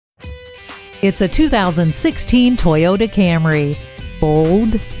It's a 2016 Toyota Camry.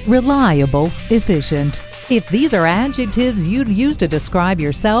 Bold, reliable, efficient. If these are adjectives you'd use to describe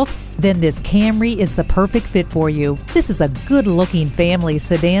yourself, then this Camry is the perfect fit for you. This is a good-looking family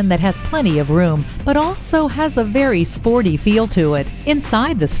sedan that has plenty of room, but also has a very sporty feel to it.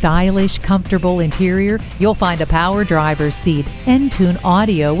 Inside the stylish, comfortable interior, you'll find a power driver's seat, N-Tune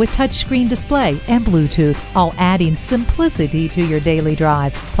audio with touchscreen display and Bluetooth, all adding simplicity to your daily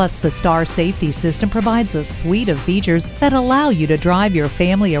drive. Plus, the Star Safety System provides a suite of features that allow you to drive your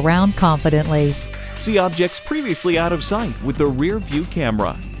family around confidently. See objects previously out of sight with the rear view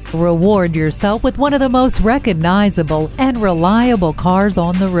camera. Reward yourself with one of the most recognizable and reliable cars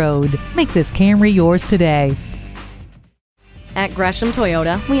on the road. Make this Camry yours today. At Gresham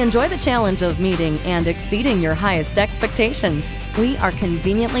Toyota, we enjoy the challenge of meeting and exceeding your highest expectations. We are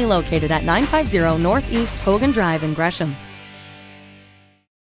conveniently located at 950 Northeast Hogan Drive in Gresham.